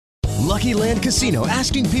Lucky Land Casino,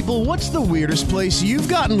 asking people, what's the weirdest place you've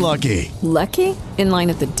gotten lucky? Lucky? In line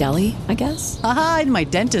at the deli, I guess? Aha, in my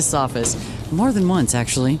dentist's office. More than once,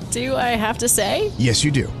 actually. Do I have to say? Yes,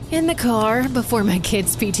 you do. In the car before my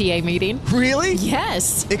kids' PTA meeting. Really?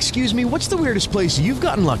 Yes. Excuse me, what's the weirdest place you've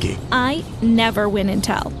gotten lucky? I never win and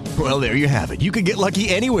tell. Well, there you have it. You can get lucky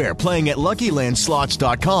anywhere, playing at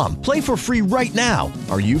LuckyLandSlots.com. Play for free right now.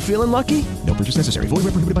 Are you feeling lucky? No purchase necessary. Void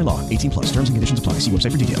where prohibited by law. 18 plus. Terms and conditions apply. See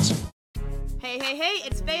website for details. Hey, hey, hey,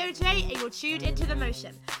 it's VOJ and you're tuned into The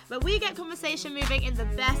Motion, where we get conversation moving in the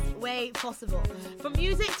best way possible. From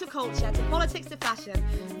music to culture to politics to fashion,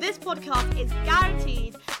 this podcast is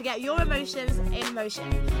guaranteed to get your emotions in motion.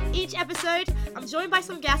 Each episode, I'm joined by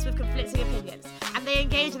some guests with conflicting opinions, and they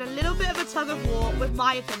engage in a little bit of a tug of war with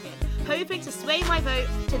my opinion, hoping to sway my vote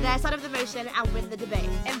to their side of the motion and win the debate.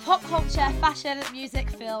 In pop culture, fashion, music,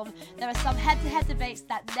 film, there are some head-to-head debates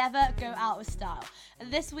that never go out of style.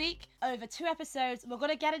 And this week, over 2 episodes, we're going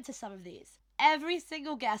to get into some of these. Every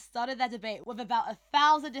single guest started their debate with about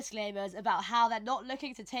 1,000 disclaimers about how they're not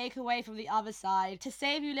looking to take away from the other side. To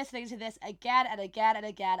save you listening to this again and again and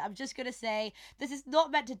again, I'm just going to say this is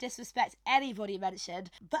not meant to disrespect anybody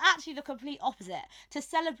mentioned, but actually the complete opposite, to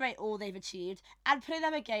celebrate all they've achieved and putting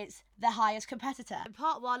them against their highest competitor. In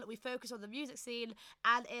part 1, we focus on the music scene,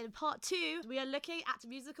 and in part 2, we are looking at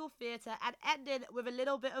musical theatre and ending with a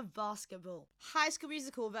little bit of basketball. High School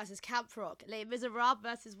Musical versus Camp Rock, Les Miserables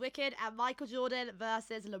versus Wicked, and Michael Jordan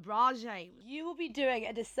versus LeBron James. You will be doing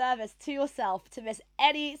a disservice to yourself to miss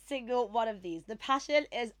any single one of these. The passion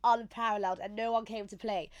is unparalleled and no one came to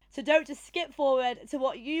play. So don't just skip forward to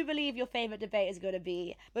what you believe your favourite debate is going to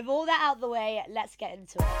be. With all that out the way, let's get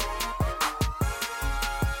into it.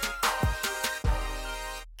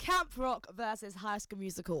 Camp Rock versus High School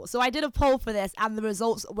Musical. So I did a poll for this and the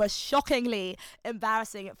results were shockingly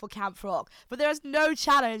embarrassing for Camp Rock. But there is no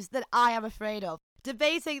challenge that I am afraid of.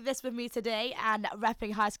 Debating this with me today and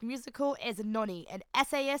repping High School Musical is Noni, an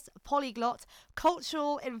essayist, polyglot,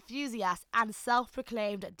 cultural enthusiast, and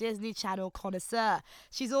self-proclaimed Disney Channel connoisseur.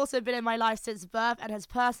 She's also been in my life since birth and has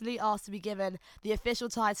personally asked to be given the official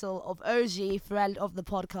title of OG friend of the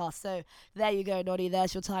podcast. So there you go, Noni,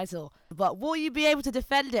 there's your title. But will you be able to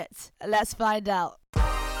defend it? Let's find out.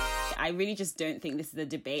 I really just don't think this is a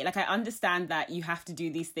debate. Like, I understand that you have to do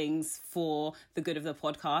these things for the good of the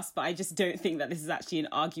podcast, but I just don't think that this is actually an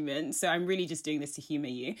argument. So I'm really just doing this to humour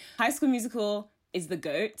you. High School Musical is the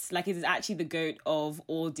GOAT. Like, it is actually the GOAT of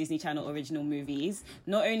all Disney Channel original movies.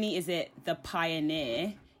 Not only is it the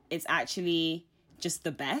pioneer, it's actually just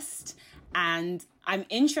the best. And I'm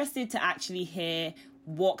interested to actually hear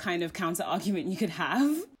what kind of counter argument you could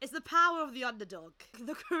have. It's the power of the underdog.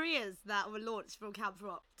 The careers that were launched from Camp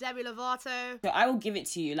Rock. Demi Lovato. So I will give it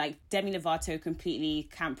to you, like, Demi Lovato completely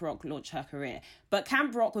Camp Rock launched her career. But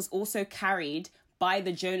Camp Rock was also carried by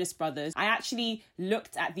the Jonas Brothers. I actually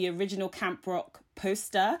looked at the original Camp Rock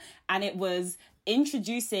poster and it was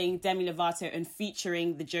introducing Demi Lovato and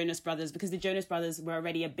featuring the Jonas Brothers because the Jonas Brothers were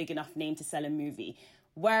already a big enough name to sell a movie.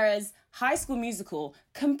 Whereas High School Musical,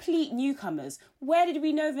 complete newcomers. Where did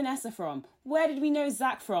we know Vanessa from? Where did we know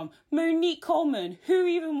Zach from? Monique Coleman, who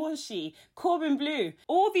even was she? Corbin Bleu.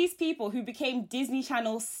 All these people who became Disney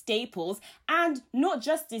Channel staples, and not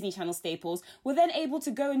just Disney Channel staples, were then able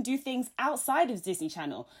to go and do things outside of Disney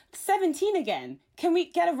Channel. 17 again. Can we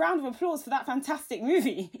get a round of applause for that fantastic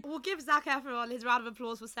movie? We'll give Zac Efron his round of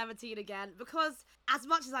applause for 17 again, because as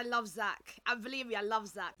much as I love Zac, and believe me, I love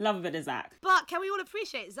Zac. Love a bit of Zac. But can we all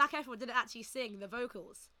appreciate Zac Efron didn't actually sing the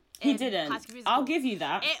vocals? He didn't. I'll give you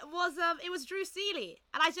that. It was Drew Seeley,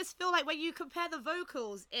 and I just feel like when you compare the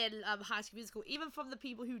vocals in High School Musical, even from the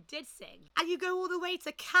people who did sing, and you go all the way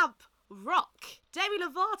to Camp Rock, Demi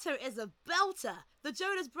Lovato is a belter. The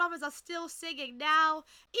Jonas Brothers are still singing now.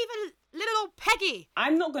 Even little old Peggy.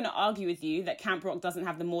 I'm not going to argue with you that Camp Rock doesn't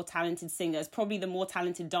have the more talented singers, probably the more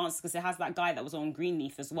talented dancers, because it has that guy that was on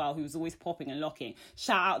Greenleaf as well, who was always popping and locking.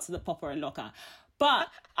 Shout out to the popper and locker. But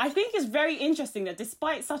I think it's very interesting that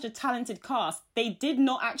despite such a talented cast, they did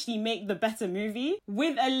not actually make the better movie.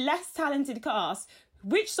 With a less talented cast,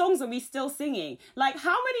 which songs are we still singing? Like,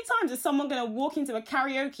 how many times is someone going to walk into a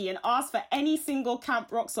karaoke and ask for any single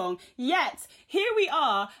Camp Rock song? Yet, here we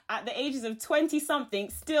are at the ages of 20-something,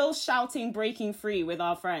 still shouting Breaking Free with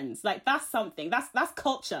our friends. Like, that's something. That's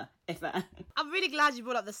culture. I'm really glad you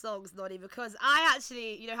brought up the songs, Noddy, because I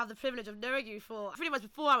actually, have the privilege of knowing you for pretty much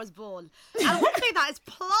before I was born. And one thing that is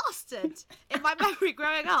plastered in my memory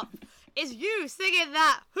growing up is you singing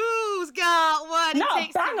that "Who's Got What It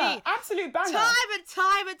Takes banger, to Be." Absolute banger.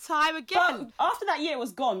 Time again. But after that year, it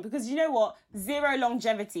was gone because you know what? Zero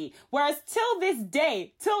longevity. Whereas till this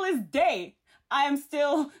day, I am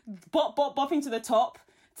still bopping to the top.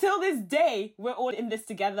 Till this day, we're all in this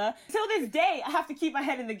together. Till this day, I have to keep my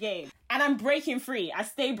head in the game. And I'm breaking free. I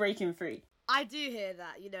stay breaking free. I do hear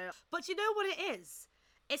that, you know. But you know what it is?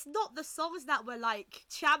 It's not the songs that were, like,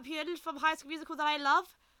 championed from High School Musical that I love.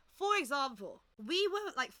 For example, we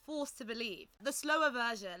were, like, forced to believe the slower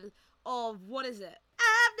version of, what is it?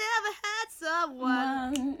 I've never had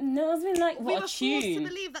someone knows me like, we what were a tune. forced to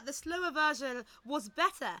believe that the slower version was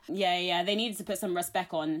better. Yeah, they needed to put some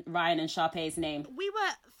respect on Ryan and Sharpay's name. We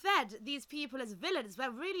were fed these people as villains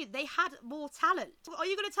when really they had more talent. Are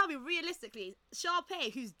you going to tell me realistically,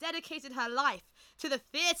 Sharpay, who's dedicated her life to the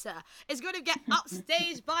theatre, is going to get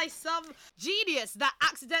upstaged by some genius that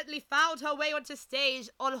accidentally found her way onto stage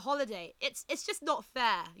on holiday? It's just not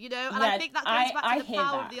fair, you know? And I think that goes back to the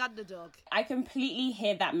power of the underdog. I completely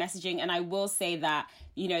hear that messaging, and I will say that,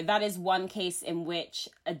 you know, that is one case in which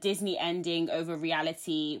a Disney ending over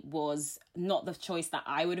reality was not the choice that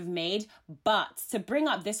I would have made. But to bring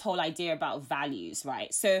up this whole idea about values,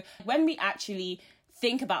 right? So when we actually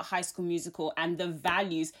think about High School Musical and the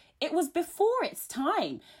values, it was before its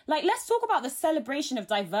time. Like, let's talk about the celebration of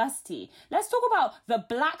diversity. Let's talk about the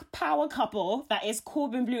black power couple that is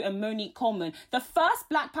Corbin Bleu and Monique Coleman. The first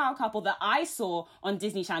black power couple that I saw on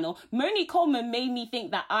Disney Channel. Monique Coleman made me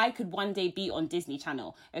think that I could one day be on Disney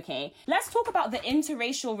Channel, okay? Let's talk about the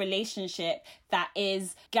interracial relationship that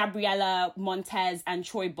is Gabriella Montez and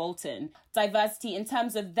Troy Bolton. Diversity in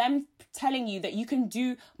terms of them telling you that you can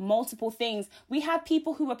do multiple things. We had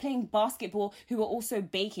people who were playing basketball who were also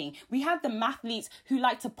baking. We had the mathletes who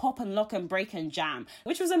like to pop and lock and break and jam,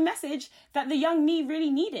 which was a message that the young me really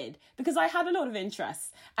needed because I had a lot of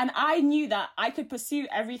interests and I knew that I could pursue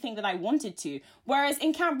everything that I wanted to. Whereas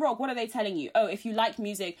in Camp Rock, what are they telling you? Oh, if you like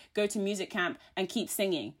music, go to music camp and keep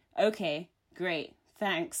singing. Okay, great.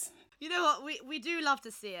 Thanks. You know what? We do love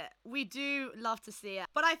to see it. We do love to see it.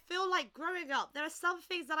 But I feel like growing up, there are some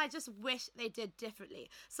things that I just wish they did differently.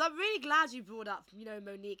 So I'm really glad you brought up, you know,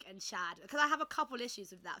 Monique and Chad, because I have a couple issues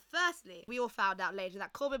with that. Firstly, we all found out later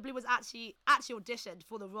that Corbin Bleu was actually auditioned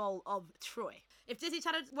for the role of Troy. If Disney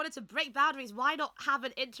Channel wanted to break boundaries, why not have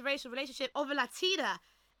an interracial relationship of a Latina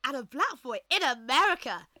and a black boy in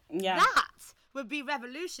America? Yeah. That would be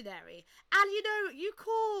revolutionary. And you know, you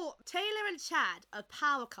call Taylor and Chad a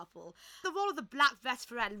power couple. The role of the black best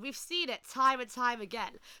friend, we've seen it time and time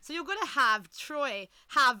again. So you're going to have Troy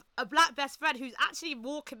have a black best friend who's actually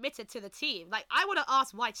more committed to the team. Like, I want to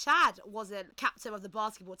ask why Chad wasn't captain of the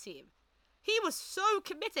basketball team. He was so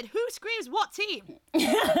committed. Who screams what team?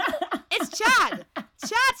 It's Chad.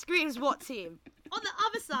 Chad screams what team. On the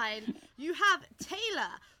other side, you have Taylor,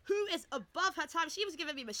 who is above her time. She was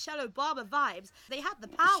giving me Michelle Obama vibes. They had the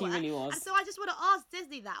power. She really was. And so I just want to ask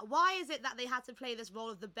Disney that. Why is it that they had to play this role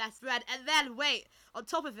of the best friend? And then, wait, on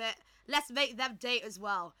top of it, let's make them date as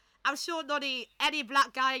well. I'm sure, Noddy, any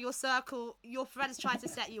black guy in your circle, your friends try to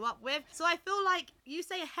set you up with. So I feel like you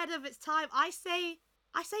say ahead of its time. I say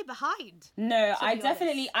behind. No,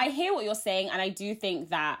 I hear what you're saying, and I do think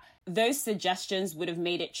that those suggestions would have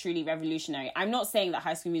made it truly revolutionary. I'm not saying that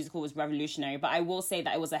High School Musical was revolutionary, but I will say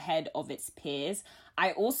that it was ahead of its peers.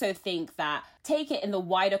 I also think that, take it in the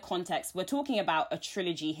wider context, we're talking about a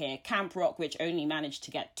trilogy here. Camp Rock, which only managed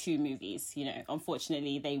to get 2 movies. You know,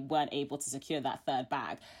 unfortunately, they weren't able to secure that third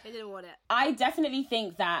bag. They didn't want it. I definitely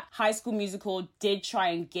think that High School Musical did try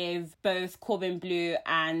and give both Corbin Bleu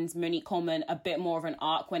and Monique Coleman a bit more of an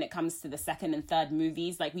arc when it comes to the second and third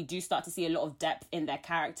movies. Like, we do start to see a lot of depth in their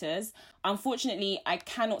characters. Unfortunately, I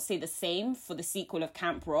cannot say the same for the sequel of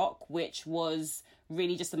Camp Rock, which was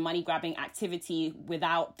really just a money-grabbing activity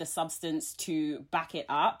without the substance to back it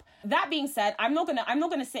up. That being said, I'm not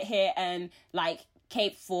gonna sit here and like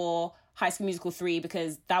cape for High School Musical 3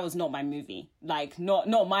 because that was not my movie. Like, not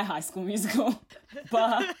my High School Musical.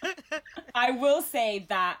 But I will say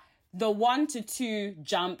that the 1 to 2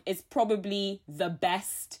 jump is probably the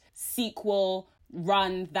best sequel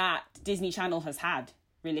run that Disney Channel has had,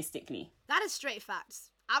 realistically. That is straight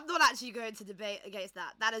facts. I'm not actually going to debate against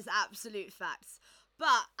that. That is absolute facts.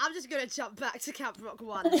 But I'm just going to jump back to Camp Rock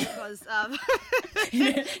 1 because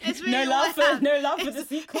it's really no love for the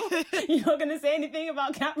sequel. You're not going to say anything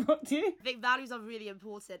about Camp Rock 2? I think values are really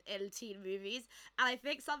important in teen movies, and I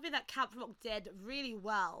think something that Camp Rock did really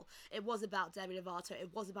well, it was about Demi Lovato, it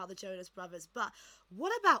was about the Jonas Brothers, but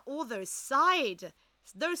what about all those side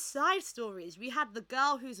stories? We had the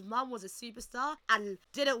girl whose mum was a superstar and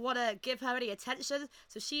didn't want to give her any attention,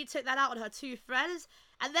 so she took that out on her 2 friends.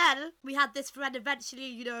 And then we had this friend eventually,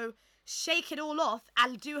 you know, shake it all off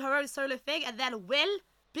and do her own solo thing. And then Will,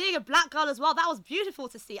 being a black girl as well, that was beautiful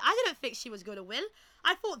to see. I didn't think she was going to win.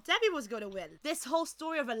 I thought Debbie was going to win. This whole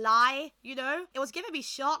story of a lie, you know, it was giving me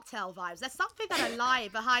Shark Tale vibes. There's something that a lie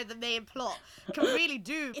behind the main plot can really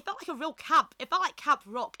do. It felt like a real camp. It felt like camp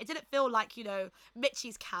rock. It didn't feel like, you know,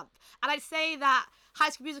 Mitchie's camp. And I'd say that High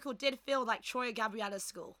School Musical did feel like Troy and Gabriella's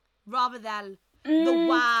school rather than the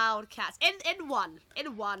Wildcats. In one.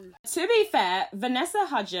 To be fair, Vanessa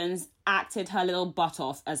Hudgens acted her little butt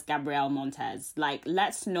off as Gabrielle Montez. Like,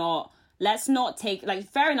 let's not take, like,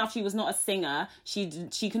 fair enough, she was not a singer.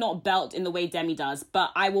 She cannot belt in the way Demi does.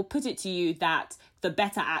 But I will put it to you that the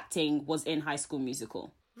better acting was in High School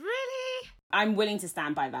Musical. Really? I'm willing to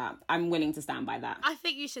stand by that. I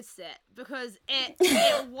think you should sit because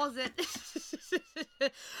it wasn't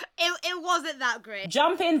it wasn't that great.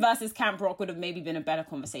 Jump In versus Camp Rock would have maybe been a better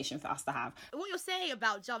conversation for us to have. What you're saying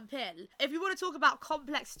about Jump In, if you want to talk about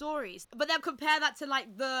complex stories, but then compare that to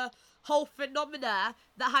like the whole phenomena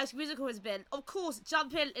that High School Musical has been, of course,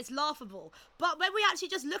 Jump In is laughable. But when we actually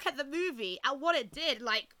just look at the movie and what it did,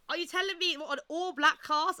 like, are you telling me an all-black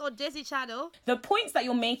cast on Disney Channel? The points that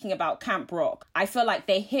you're making about Camp Rock, I feel like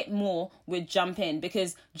they hit more with Jump In,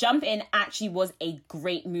 because Jump In actually was a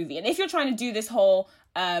great movie. And if you're trying to do this whole,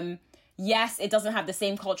 yes, it doesn't have the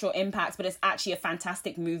same cultural impact, but it's actually a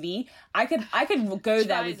fantastic movie, I could go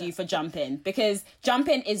there with you for Jump In, because Jump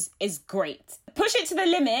In is great. Push It to the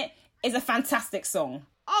Limit is a fantastic song.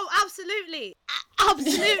 Oh, absolutely.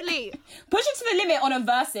 Absolutely. Push It to the Limit on a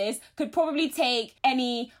Versus could probably take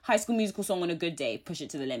any High School Musical song on a good day, Push It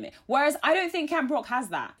to the Limit. Whereas I don't think Camp Rock has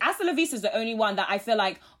that. Hasta La Vista is the only one that I feel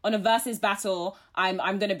like on a Versus battle, I'm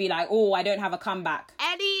going to be like, oh, I don't have a comeback.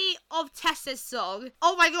 Any of Tessa's song,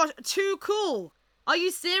 oh my gosh, Too Cool. Are you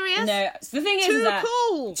serious? No, so the thing is Too that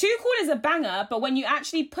Cool. Too Cool is a banger, but when you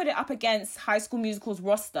actually put it up against High School Musical's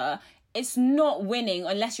roster, it's not winning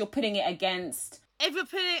unless you're putting it against... If you're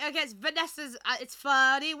putting it against Vanessa's It's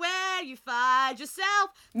Funny Where You Find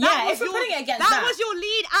Yourself. If you're putting it against that. That was your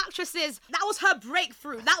lead actress's, that was her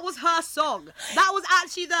breakthrough. That was her song. That was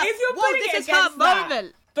actually the, if you're putting it this is against her that,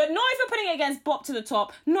 moment. But not if you're putting it against Bop to the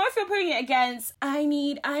Top. Not if you're putting it against I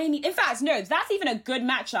Need. In fact, no, that's even a good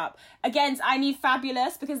matchup against I Need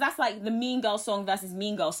Fabulous, because that's like the Mean Girl song versus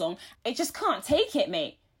Mean Girl song. It just can't take it,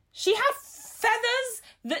 mate. She had feathers,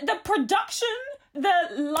 the production, the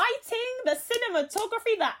lighting, the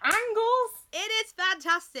cinematography, the angles. It is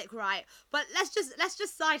fantastic, right? But let's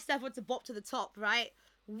just sidestep onto Bop to the Top, right?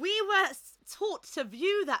 We were taught to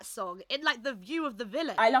view that song in like the view of the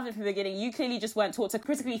villain. I loved it from the beginning. You clearly just weren't taught to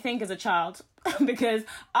critically think as a child, because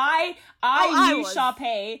I knew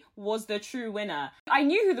Sharpay was the true winner. I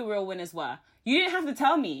knew who the real winners were. You didn't have to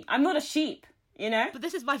tell me. I'm not a sheep. You know? But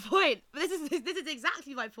this is my point. This is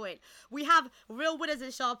exactly my point. We have real winners in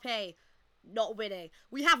Sharpay, not winning.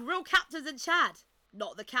 We have real captains in Chad,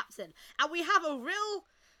 not the captain. And we have a real...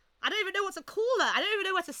 I don't even know what to call her. I don't even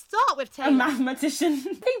know where to start with Taylor. A mathematician.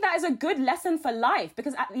 I think that is a good lesson for life,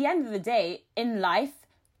 because at the end of the day, in life,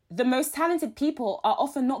 the most talented people are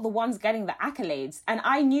often not the ones getting the accolades. And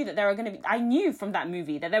I knew that I knew from that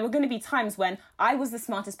movie that there were going to be times when I was the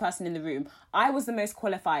smartest person in the room. I was the most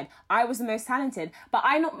qualified. I was the most talented, but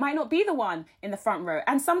might not be the one in the front row.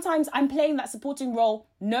 And sometimes I'm playing that supporting role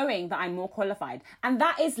knowing that I'm more qualified. And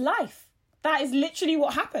that is life. That is literally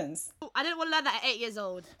what happens. I didn't want to learn that at 8 years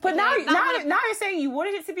old. But now you're saying you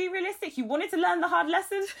wanted it to be realistic. You wanted to learn the hard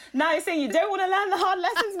lessons. Now you're saying you don't want to learn the hard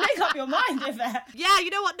lessons. Make up your mind, Yvette. Yeah, you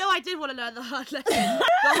know what? No, I did want to learn the hard lessons.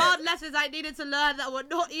 The hard lessons I needed to learn that were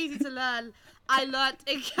not easy to learn, I learnt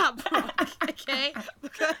in Camp Rock, okay?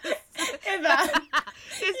 Because... Yvette,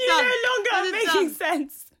 you're no longer making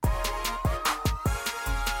sense.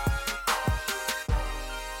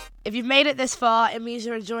 If you've made it this far, it means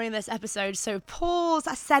you're enjoying this episode. So pause,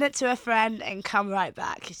 send it to a friend, and come right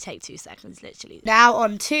back. Take 2 seconds, literally. Now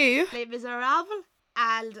on to Les Miserables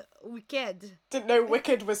and Wicked. Didn't know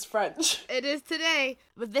Wicked was French. It is today.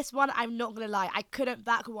 With this one, I'm not going to lie. I couldn't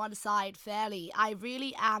back one side fairly. I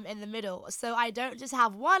really am in the middle. So I don't just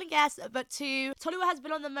have one guess, but 2. Toluwa has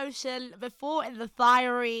been on the motion before in The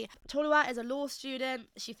Fiery. Toluwa is a law student.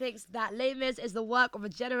 She thinks that Les Mis is the work of a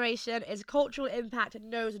generation. Its cultural impact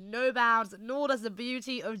knows no bounds, nor does the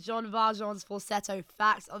beauty of Jean Valjean's falsetto.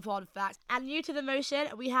 Facts upon facts. And new to the motion,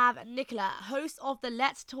 we have Nicola, host of the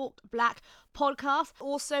Let's Talk Black podcast,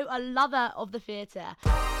 also a lover of the theatre.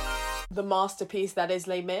 the masterpiece that is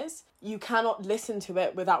Les Mis. You cannot listen to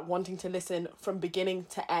it without wanting to listen from beginning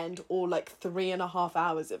to end, or like 3.5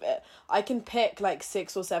 hours of it. I can pick like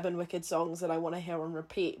 6 or 7 Wicked songs that I want to hear on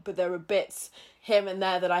repeat, but there are bits here and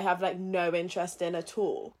there that I have like no interest in at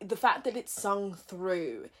all. The fact that it's sung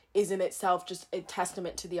through is in itself just a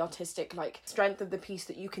testament to the artistic like strength of the piece,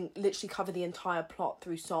 that you can literally cover the entire plot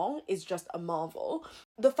through song is just a marvel.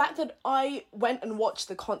 The fact that I went and watched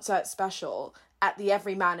the concert special at the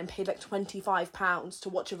Everyman and paid like £25 to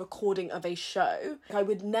watch a recording of a show. I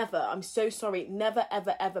would never, I'm so sorry, never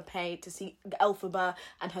ever ever pay to see Elphaba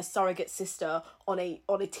and her surrogate sister on a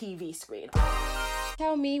TV screen.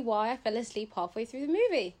 Tell me why I fell asleep halfway through the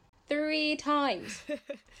movie. 3 times.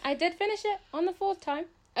 I did finish it on the 4th time.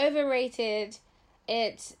 Overrated.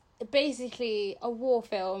 It's basically a war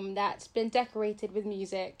film that's been decorated with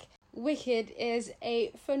music. Wicked is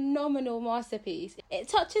a phenomenal masterpiece. It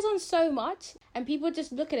touches on so much, and people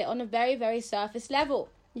just look at it on a very, very surface level.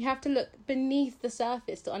 You have to look beneath the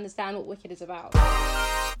surface to understand what Wicked is about.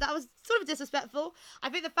 That was sort of disrespectful. I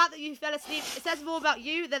think the fact that you fell asleep, it says more about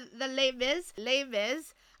you than Les Mis. Les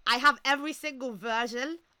Mis, I have every single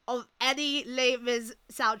version of any Les Mis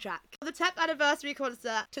soundtrack. From the 10th anniversary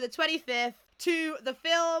concert to the 25th, to the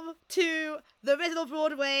film, to the original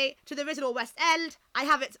Broadway, to the original West End, I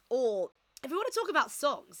have it all. If we want to talk about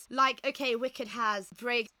songs, like, okay, Wicked has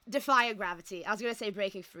Defying Gravity. I was going to say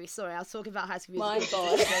Breaking Free. Sorry, I was talking about High School Musical.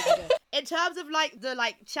 My God. In terms of, like, the,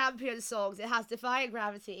 like, champion songs, it has Defying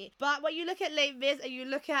Gravity. But when you look at Les Mis and you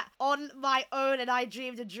look at On My Own and I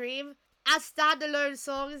Dreamed a Dream, as standalone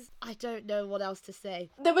songs, I don't know what else to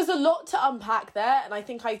say. There was a lot to unpack there, and I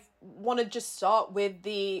think I want to just start with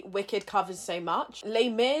the Wicked covers so much. Les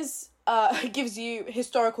Mis gives you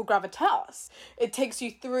historical gravitas. It takes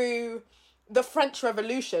you through the French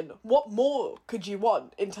Revolution. What more could you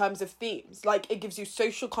want in terms of themes? Like, it gives you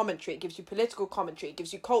social commentary, it gives you political commentary, it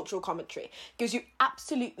gives you cultural commentary, it gives you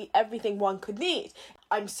absolutely everything one could need.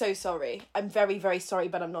 I'm so sorry. I'm very, very sorry,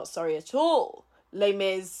 but I'm not sorry at all. Les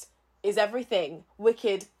Mis is everything.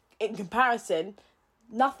 Wicked, in comparison,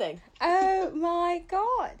 nothing. Oh my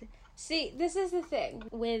God. See, this is the thing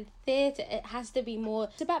with theatre. It has to be more,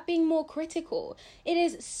 it's about being more critical. It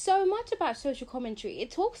is so much about social commentary. It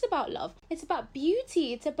talks about love. It's about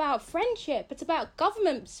beauty. It's about friendship. It's about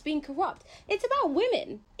governments being corrupt. It's about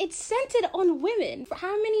women. It's centered on women.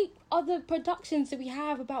 How many other productions do we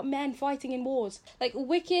have about men fighting in wars? Like,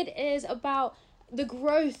 Wicked is about the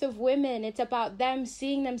growth of women. It's about them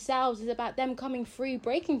seeing themselves. It's about them coming free,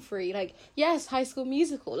 breaking free. Like, yes, High School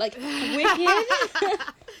Musical. Like, Wicked.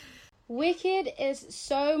 Wicked is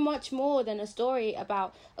so much more than a story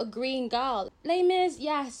about a green girl. Les Mis,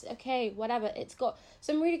 yes, okay, whatever. It's got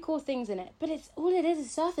some really cool things in it, but all it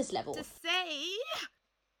is surface level. To say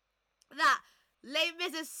that Les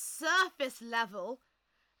Mis is surface level,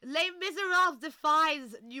 Les Miserables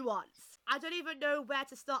defines nuance. I don't even know where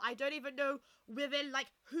to start. I don't even know within, like,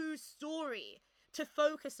 whose story to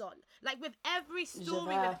focus on. Like, with every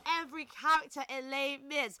story, with every character in Les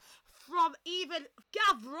Mis, from even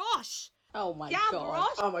Gavroche. Oh my Gavroche. God.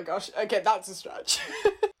 Oh my gosh, okay, that's a stretch.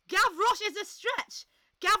 Gavroche is a stretch.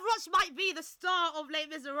 Gavroche might be the star of Les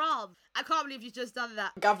Miserables. I can't believe you've just done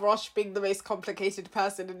that. Gavroche being the most complicated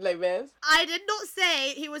person in Les Mis. I did not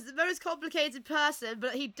say he was the most complicated person,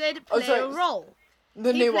 but he did play a role.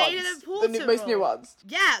 The He new played ones. an important Most role. new ones.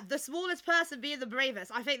 Yeah, the smallest person being the bravest.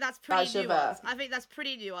 I think that's pretty nuanced. I think that's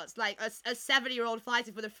pretty nuanced. Like, a 7-year-old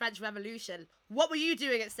fighting for the French Revolution. What were you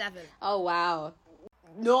doing at 7? Oh, wow.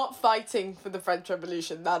 Not fighting for the French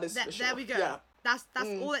Revolution, that is for sure. There we go. Yeah. That's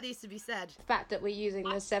all that needs to be said. The fact that we're using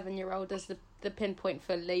the 7-year-old as the pinpoint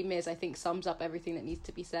for Les Mis, I think, sums up everything that needs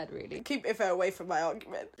to be said, really. Keep Ife away from my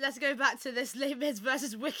argument. Let's go back to this Les Mis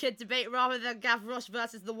versus Wicked debate rather than Gavroche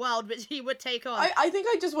versus the world, which he would take on. I think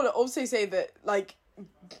I just want to also say that, like,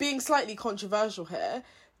 being slightly controversial here,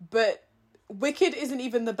 but Wicked isn't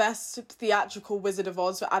even the best theatrical Wizard of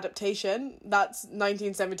Oz for adaptation. That's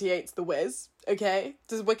 1978's The Wiz, okay?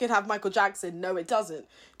 Does Wicked have Michael Jackson? No, it doesn't.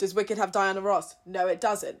 Does Wicked have Diana Ross? No, it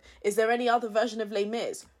doesn't. Is there any other version of Les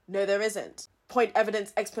Mis? No, there isn't. Point,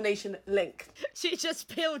 evidence, explanation, link. She just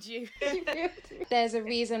peeled you. There's a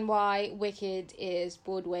reason why Wicked is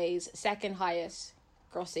Broadway's second highest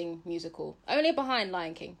grossing musical. Only behind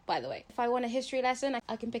Lion King, by the way. If I want a history lesson,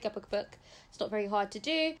 I can pick up a book. It's not very hard to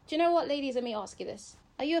do. Do you know what, ladies? Let me ask you this.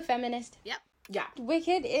 Are you a feminist? Yep. Yeah.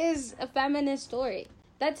 Wicked is a feminist story.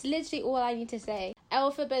 That's literally all I need to say.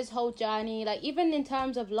 Elphaba's whole journey, like, even in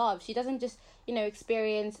terms of love, she doesn't just,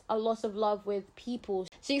 experience a loss of love with people.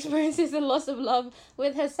 She experiences a loss of love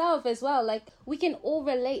with herself as well. Like, we can all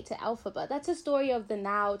relate to Elphaba. That's a story of the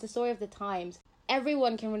now. It's a story of the times.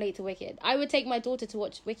 everyone can relate to Wicked. I would take my daughter to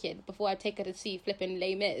watch Wicked before I take her to see flipping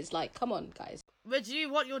Les Mis. Like, come on, guys. Would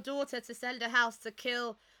you want your daughter to send a house to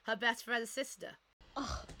kill her best friend's sister?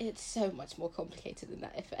 Oh, it's so much more complicated than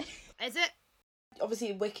that, Ife. Is it?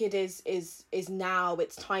 Obviously, Wicked is now,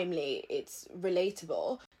 it's timely, it's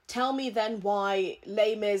relatable. Tell me then why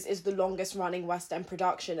Les Mis is the longest running West End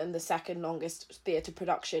production and the second longest theatre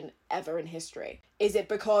production ever in history. Is it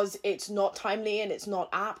because it's not timely and it's not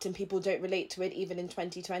apt and people don't relate to it even in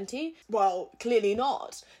 2020? Well, clearly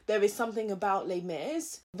not. There is something about Les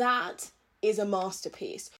Mis that is a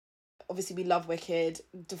masterpiece. Obviously, we love Wicked,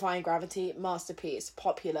 Defying Gravity, masterpiece,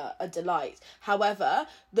 popular, a delight. However,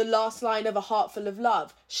 the last line of A Heart Full of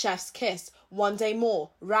Love, Chef's Kiss, One Day More,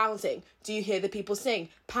 rousing. Do you hear the people sing?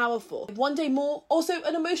 Powerful. One Day More, also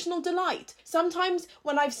an emotional delight. Sometimes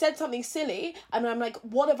when I've said something silly and I'm like,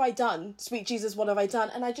 what have I done? Sweet Jesus, what have I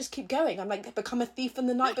done? And I just keep going. I'm like, become a thief in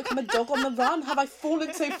the night, become a dog on the run. Have I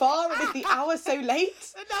fallen so far and is the hour so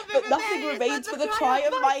late? But nothing remains for the cry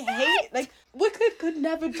of my hate. Like, Wicked could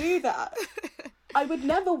never do that. I would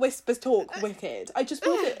never whisper talk Wicked. I just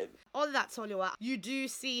wouldn't. On that, Tolua, you do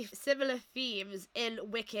see similar themes in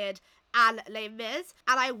Wicked and Les Mis,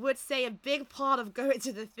 and I would say a big part of going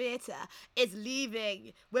to the theatre is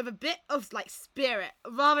leaving with a bit of like spirit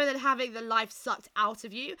rather than having the life sucked out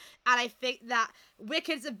of you. And I think that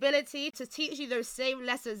Wicked's ability to teach you those same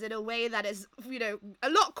lessons in a way that is, you know, a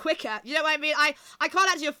lot quicker. You know what I mean? I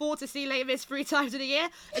can't actually afford to see Les Mis 3 times in a year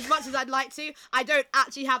as much as I'd like to. I don't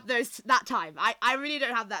actually have that time. I really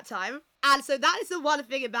don't have that time. And so that is the one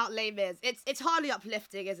thing about Les Mis. It's hardly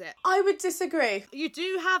uplifting, is it? I would disagree. You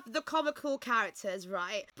do have the comical characters,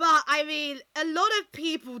 right? But, I mean, a lot of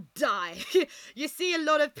people die. You see a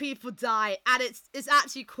lot of people die, and it's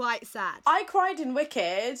actually quite sad. I cried in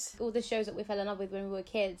Wicked. All the shows that we fell in love with when we were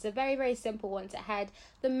kids are very, very simple ones. It had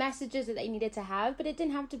the messages that they needed to have, but it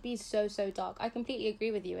didn't have to be so dark. I completely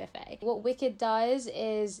agree with you, Ife. What Wicked does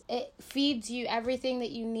is it feeds you everything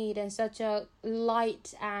that you need in such a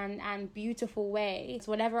light and beautiful way.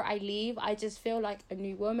 So whenever I leave, I just feel like a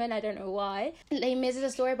new woman. I don't know why. Les Mis is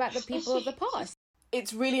a story about the people of the past.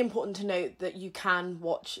 It's really important to note that you can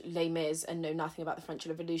watch Les Mis and know nothing about the French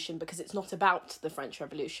Revolution because it's not about the French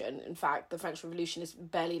Revolution. In fact, the French Revolution is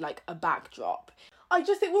barely like a backdrop. I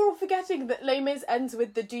just think we're all forgetting that Les Mis ends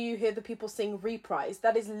with the "Do you hear the people sing" reprise.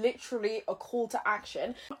 That is literally a call to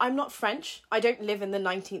action. I'm not French. I don't live in the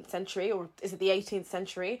 19th century, or is it the 18th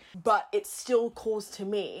century? But it still calls to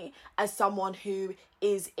me as someone who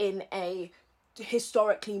is in a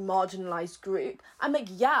historically marginalised group. I'm like,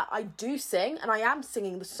 yeah, I do sing, and I am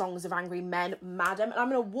singing the songs of angry men, madam, and I'm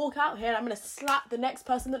going to walk out here and I'm going to slap the next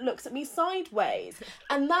person that looks at me sideways.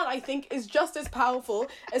 And that, I think, is just as powerful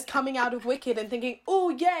as coming out of Wicked and thinking, oh,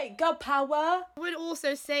 yay, girl power. I would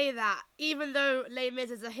also say that even though Les Mis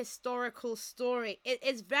is a historical story, it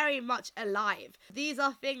is very much alive. These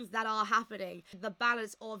are things that are happening. The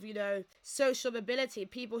balance of, you know, social mobility,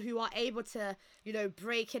 people who are able to, you know,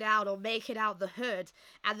 break it out or make it out the hood,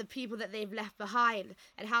 and the people that they've left behind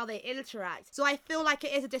and how they interact. So I feel like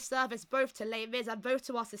it is a disservice both to Les Mis and both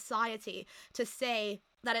to our society to say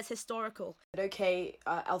that it's historical. Okay,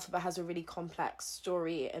 Elphaba has a really complex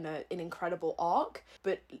story and an incredible arc,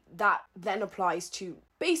 but that then applies to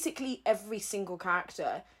basically every single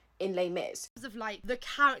character in Les Mis. Of like the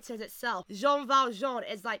characters itself, Jean Valjean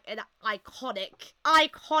is like an iconic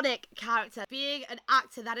character. Being an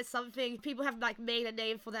actor, that is something people have like made a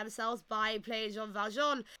name for themselves by playing Jean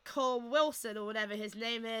Valjean. Cole Wilson or whatever his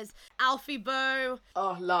name is, Alfie Boe.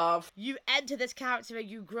 Oh, love. You enter this character and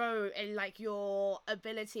you grow in like your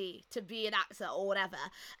ability to be an actor or whatever.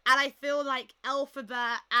 And I feel like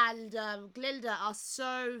Elphaba and Glinda are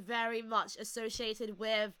so very much associated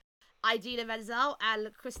with Idina Menzel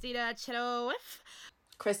and Christina Chenoweth.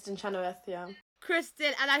 Kristen Chenoweth, yeah.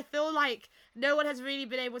 Kristen, and I feel like no one has really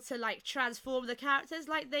been able to like transform the characters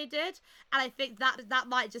like they did, and I think that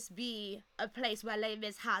might just be a place where Les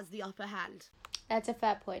Mis has the upper hand. That's a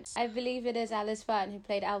fair point. I believe it is Alice Fern who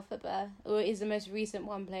played Elphaba, or is the most recent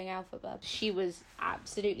one playing Elphaba. She was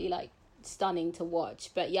absolutely like stunning to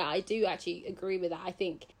watch. But yeah, I do actually agree with that. I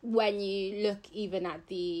think when you look even at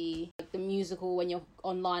the musical, when you're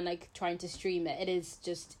online like trying to stream it, it is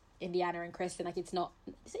just Indiana and Kristen. Like, it's not,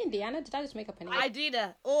 is it Indiana? Did I just make up a name?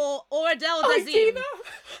 Idina or Adele Dazeem.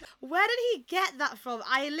 Where did he get that from?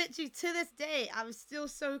 I literally, to this day, I'm still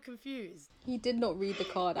so confused. He did not read the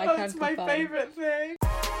card. I Oh, can it's my confirm. favourite thing.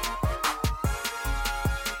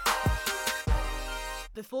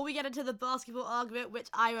 before we get into the basketball argument, which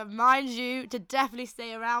I remind you to definitely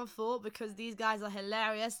stay around for because these guys are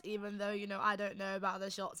hilarious, even though, I don't know about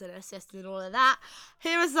the shots and assists and all of that.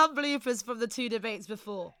 Here are some bloopers from the two debates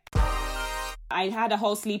before. I had a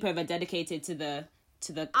whole sleepover dedicated to the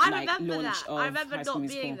launch of I remember High School not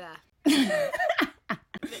Musical. being there.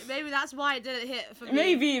 Maybe that's why it didn't hit for me.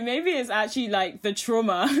 Maybe it's actually like the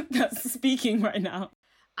trauma that's speaking right now.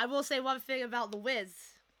 I will say one thing about the Wiz.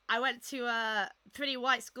 I went to a pretty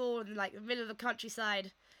white school in like the middle of the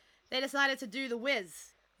countryside. They decided to do the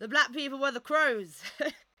Wiz. The black people were the crows.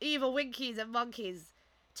 Evil winkies and monkeys.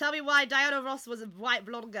 Tell me why Diana Ross was a white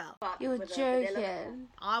blonde girl. You're joking.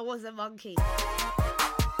 I was a monkey.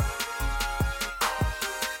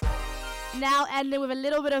 Now ending with a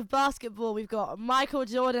little bit of basketball, we've got Michael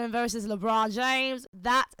Jordan versus LeBron James.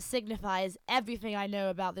 That signifies everything I know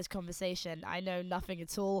about this conversation. I know nothing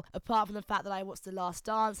at all, apart from the fact that I watched The Last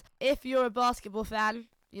Dance. If you're a basketball fan,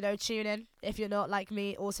 tune in. If you're not like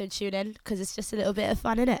me, also tune in, because it's just a little bit of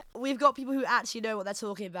fun, innit? We've got people who actually know what they're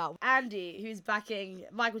talking about. Andy, who's backing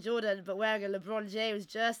Michael Jordan, but wearing a LeBron James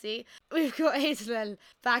jersey. We've got Aislinn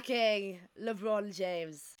backing LeBron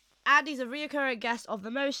James. Andy's a reoccurring guest of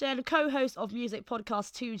The Motion, co-host of music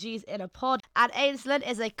podcast 2Gs in a Pod, and Aislinn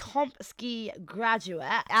is a comp ski graduate,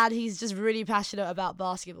 and he's just really passionate about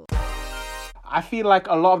basketball. I feel like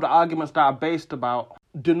a lot of the arguments that are based about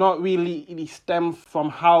do not really stem from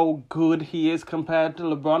how good he is compared to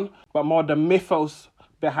LeBron, but more the mythos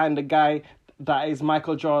behind the guy that is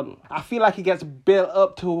Michael Jordan. I feel like he gets built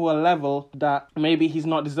up to a level that maybe he's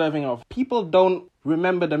not deserving of. People don't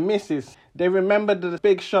remember the misses. They remember the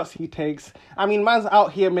big shots he takes. I mean, man's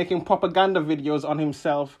out here making propaganda videos on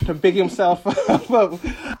himself to big himself up.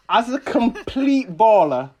 As a complete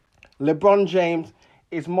baller, LeBron James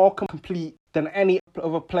is more complete than any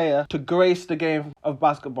other player to grace the game of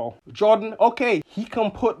basketball. Jordan, okay, he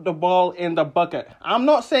can put the ball in the bucket. I'm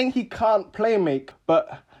not saying he can't play make,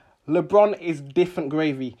 but LeBron is different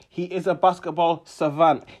gravy. He is a basketball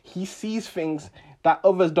savant. He sees things that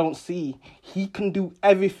others don't see. He can do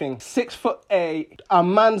everything. 6'8", a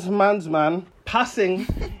man's man. Passing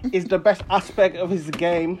is the best aspect of his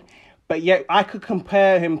game, but yet I could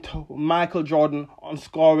compare him to Michael Jordan on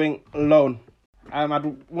scoring alone. I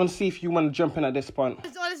want to see if you want to jump in at this point.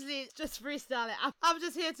 Honestly, just freestyle it. I'm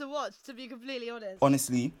just here to watch, to be completely honest.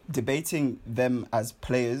 Honestly, debating them as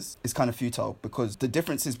players is kind of futile because the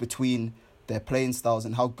differences between their playing styles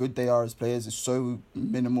and how good they are as players is so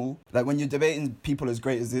minimal. Like when you're debating people as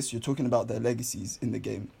great as this, you're talking about their legacies in the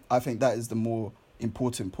game. I think that is the more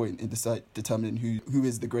important point in determining who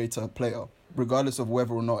is the greater player. Regardless of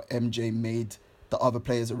whether or not MJ made the other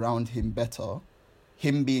players around him better,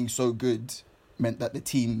 him being so good meant that the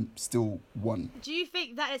team still won. Do you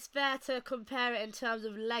think that it's fair to compare it in terms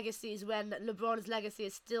of legacies when LeBron's legacy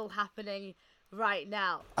is still happening right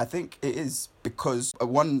now? I think it is because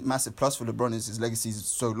one massive plus for LeBron is his legacy is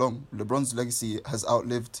so long. LeBron's legacy has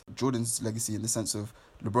outlived Jordan's legacy in the sense of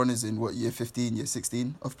LeBron is in year 15, year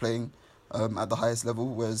 16 of playing at the highest level,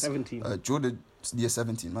 whereas 17. Jordan, year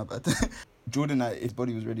 17, my bad. Jordan, his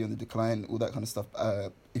body was already on the decline, all that kind of stuff.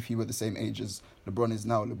 If he were the same age as LeBron is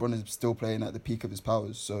now, LeBron is still playing at the peak of his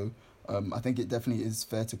powers. So I think it definitely is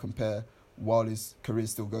fair to compare while his career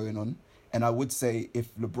is still going on. And I would say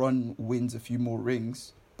if LeBron wins a few more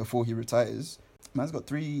rings before he retires, man's got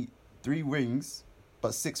three rings,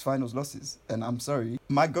 but 6 finals losses. And I'm sorry,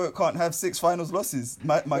 my GOAT can't have 6 finals losses.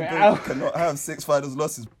 My GOAT cannot have 6 finals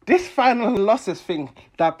losses. This final losses thing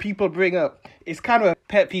that people bring up is kind of a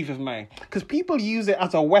pet peeve of mine. Because people use it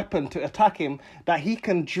as a weapon to attack him, that he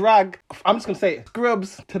can drag, I'm just going to say it,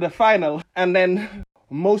 scrubs to the final. And then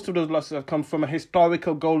most of those losses have come from a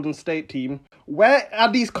historical Golden State team. Where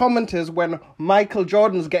are these commenters when Michael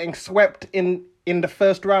Jordan's getting swept in the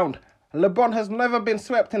first round? LeBron has never been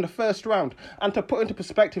swept in the first round. And to put into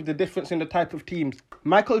perspective the difference in the type of teams,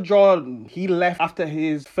 Michael Jordan, he left after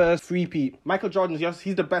his first three-peat. Michael Jordan, yes,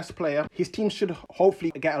 he's the best player. His team should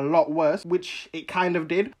hopefully get a lot worse, which it kind of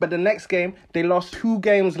did. But the next game, they lost 2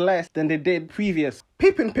 games less than they did previous.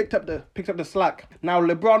 Pippen picked up the slack. Now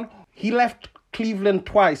LeBron, he left Cleveland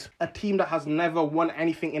twice, a team that has never won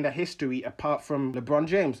anything in the history apart from LeBron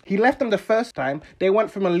James. He left them the first time. They went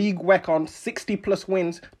from a league record 60 plus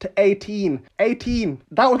wins to 18.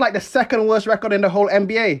 That was like the second worst record in the whole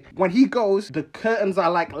NBA. When he goes, the curtains are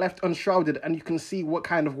like left unshrouded and you can see what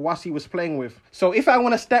kind of was he was playing with. So if I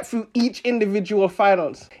want to step through each individual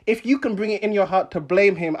finals, if you can bring it in your heart to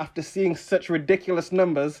blame him after seeing such ridiculous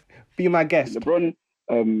numbers, be my guest. LeBron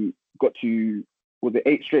got to was the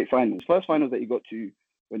 8 straight finals. First finals that he got to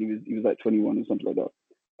when he was like 21 or something like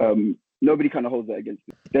that. Nobody kind of holds that against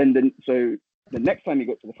him. Then so The next time he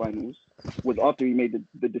got to the finals was after he made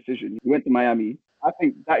the decision. He went to Miami. I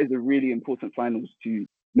think that is a really important finals to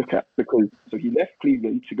look at because so he left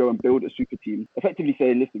Cleveland to go and build a super team, effectively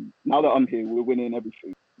saying, listen, now that I'm here, we're winning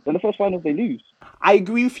everything. Then the first finals, they lose. I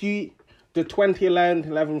agree with you. The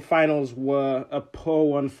 2011 finals were a poor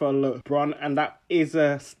one for LeBron, and that is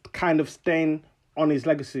a kind of stain on his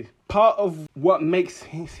legacy. Part of what makes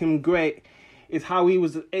him great is how he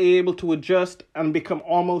was able to adjust and become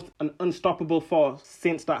almost an unstoppable force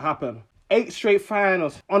since that happened. 8 straight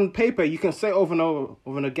finals. On paper, you can say it over and over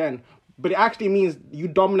and again, but it actually means you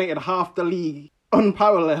dominated half the league,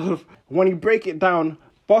 unparalleled. When you break it down,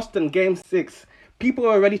 Boston, Game 6, people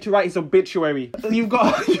are ready to write his obituary. You've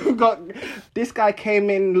got this guy came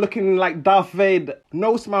in looking like Darth Vader,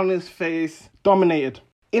 no smile on his face, dominated.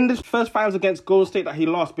 In the first finals against Golden State that he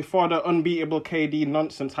lost before the unbeatable KD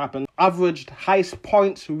nonsense happened, averaged highest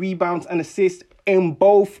points, rebounds and assists in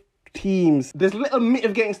both teams. There's little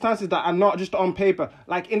mitigating stances that are not just on paper.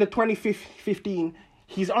 Like in the 2015,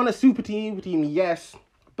 he's on a super team, yes,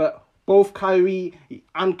 but both Kyrie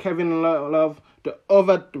and Kevin Love, the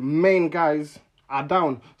other main guys, are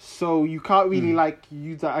down. So you can't really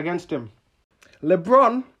use that against him.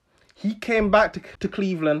 LeBron, he came back to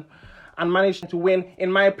Cleveland and managed to win,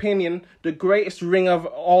 in my opinion, the greatest ring of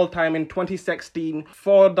all time in 2016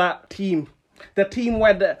 for that team. The team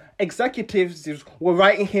where the executives were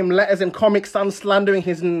writing him letters in Comic Sans slandering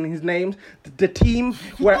his name. The team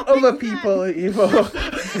where other people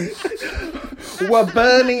were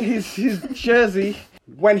burning his jersey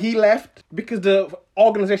when he left because the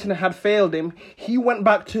organization had failed him. He went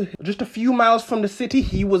back to just a few miles from the city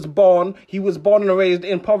he was born. He was born and raised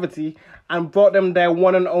in poverty and brought them their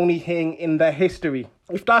one and only thing in their history.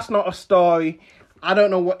 If that's not a story, I don't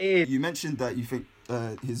know what is. You mentioned that you think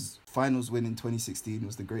his finals win in 2016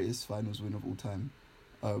 was the greatest finals win of all time,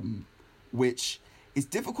 which is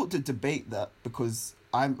difficult to debate that because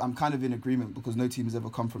I'm kind of in agreement because no team has ever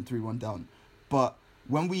come from 3-1 down. But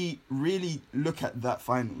when we really look at that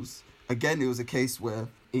finals, again, it was a case where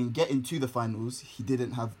in getting to the finals, he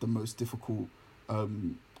didn't have the most difficult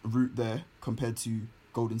route there compared to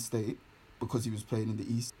Golden State because he was playing in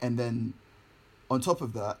the East. And then on top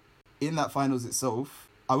of that, in that finals itself,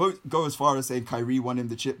 I won't go as far as saying Kyrie won him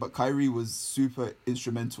the chip, but Kyrie was super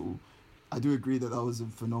instrumental. I do agree that that was a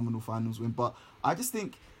phenomenal finals win, but I just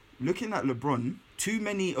think looking at LeBron, too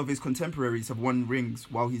many of his contemporaries have won rings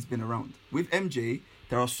while he's been around. With MJ,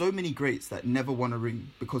 there are so many greats that never won a ring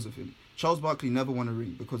because of him. Charles Barkley never won a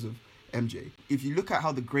ring because of MJ. If you look at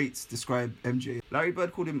how the greats describe MJ, Larry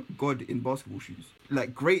Bird called him God in basketball shoes.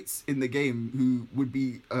 Like greats in the game who would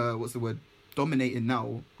be, dominating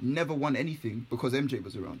now, never won anything because MJ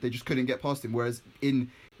was around. They just couldn't get past him. Whereas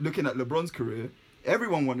in looking at LeBron's career,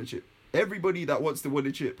 everyone won a chip. Everybody that wants to win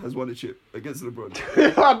a chip has won a chip against LeBron.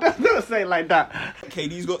 Don't say it like that.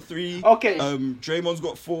 KD's got 3. Okay. Draymond's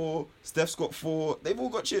got 4. Steph's got 4. They've all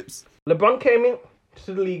got chips. LeBron came in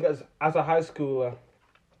to the league as a high schooler.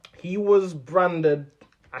 He was branded,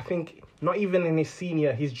 I think, not even in his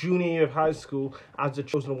junior year of high school, as the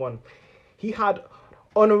chosen one. He had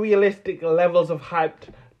unrealistic levels of hype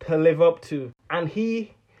to live up to, and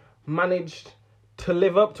he managed to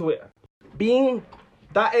live up to it. Being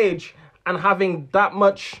that age and having that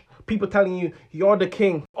much people telling you you're the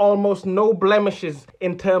king, almost no blemishes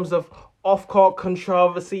in terms of off-court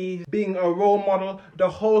controversy, being a role model, the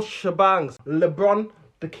whole shebangs. LeBron,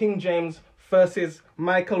 the King James, versus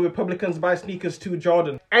Michael, Republicans buy sneakers to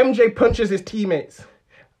Jordan. MJ punches his teammates.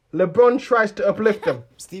 LeBron tries to uplift them.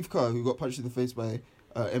 Steve Kerr, who got punched in the face by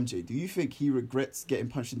MJ, do you think he regrets getting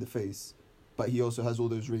punched in the face, but he also has all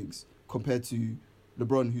those rings, compared to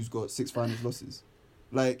LeBron, who's got 6 finals losses?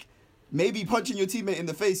 Like, maybe punching your teammate in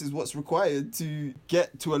the face is what's required to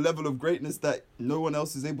get to a level of greatness that no one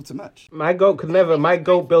else is able to match. My GOAT could never. My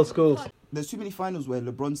GOAT, Bill Scholes. There's too many finals where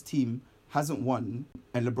LeBron's team hasn't won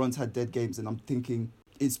and LeBron's had dead games, and I'm thinking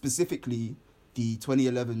it's specifically the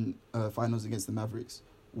 2011 finals against the Mavericks,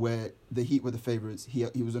 where the Heat were the favourites. He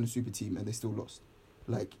was on a super team and they still lost.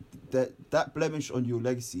 Like, that blemish on your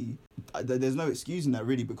legacy, there's no excusing that,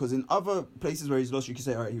 really, because in other places where he's lost, you can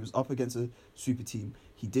say, all right, he was up against a super team.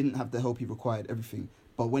 He didn't have the help he required, everything.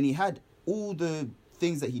 But when he had all the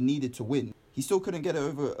things that he needed to win, he still couldn't get it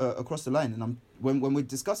over across the line. And when we're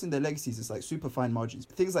discussing their legacies, it's like super fine margins.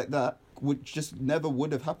 Things like that never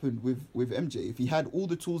would have happened with MJ. If he had all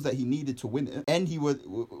the tools that he needed to win it, and he was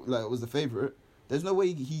the favourite, there's no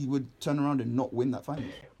way he would turn around and not win that final.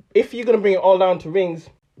 If you're going to bring it all down to rings,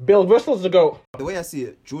 Bill Russell's the GOAT. The way I see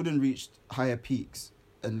it, Jordan reached higher peaks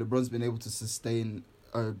and LeBron's been able to sustain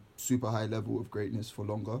a super high level of greatness for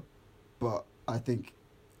longer. But I think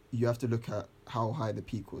you have to look at how high the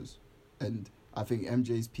peak was. And I think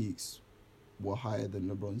MJ's peaks were higher than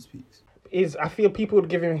LeBron's peaks. I feel people would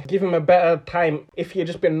give him a better time if he had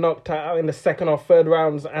just been knocked out in the second or third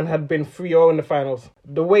rounds and had been 3-0 in the finals.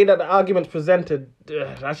 The way that the argument's presented,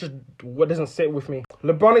 that's just what doesn't sit with me.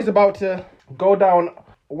 LeBron is about to go down,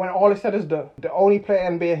 when all is said is done, the only player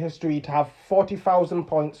in NBA history to have 40,000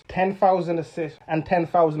 points, 10,000 assists, and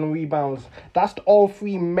 10,000 rebounds. That's all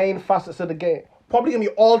three main facets of the game. Probably going to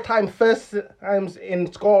be all-time first times in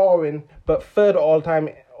scoring, but third all-time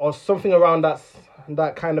or something around that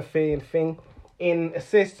kind of thing in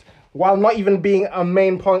assists, while not even being a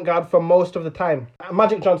main point guard for most of the time.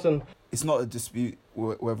 Magic Johnson. It's not a dispute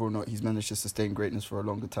whether or not he's managed to sustain greatness for a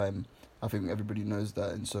longer time. I think everybody knows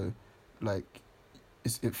that, and so, like,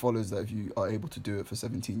 it follows that if you are able to do it for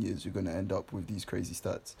 17 years, you're going to end up with these crazy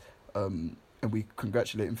stats. And we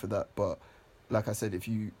congratulate him for that. But like I said, if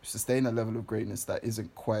you sustain a level of greatness that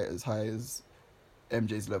isn't quite as high as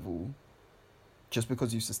MJ's level, just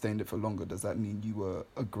because you sustained it for longer, does that mean you were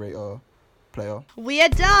a greater player? We are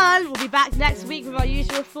done. We'll be back next week with our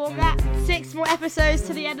usual format. 6 more episodes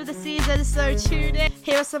to the end of the season, so tune in.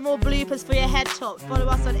 Here are some more bloopers for your head top. Follow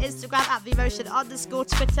us on Instagram at @TheMotion_,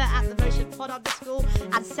 Twitter at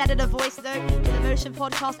 @TheMotionPod_, and send in a voice note to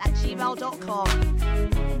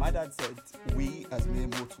themotionpodcast@gmail.com. My dad said we as mere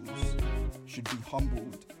mortals should be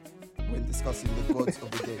humbled when discussing the gods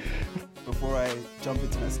of the game. Before I jump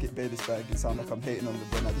into my Skip Bayless bag, it sounds like I'm hating on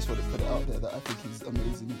LeBron. I just want to put it out there that I think he's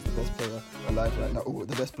amazing. He's the best player alive right now, or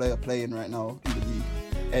the best player playing right now in the league,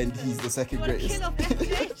 and he's the second greatest.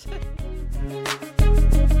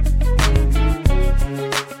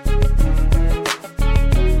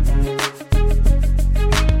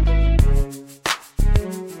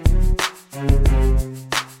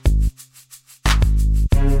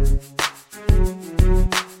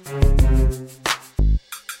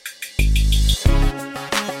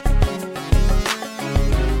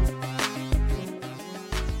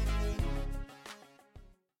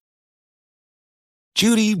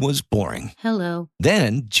 Judy was boring. Hello.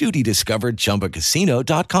 Then Judy discovered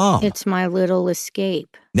ChumbaCasino.com. It's my little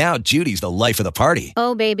escape. Now Judy's the life of the party.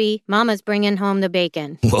 Oh, baby, mama's bringing home the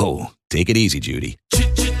bacon. Whoa, take it easy, Judy.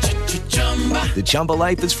 The Chumba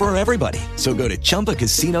life is for everybody. So go to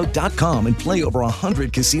ChumbaCasino.com and play over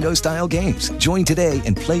 100 casino-style games. Join today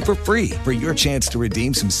and play for free for your chance to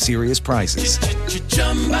redeem some serious prizes.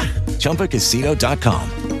 ChumbaCasino.com.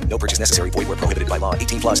 No purchase necessary. Void where prohibited by law.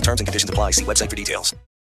 18+ terms and conditions apply. See website for details.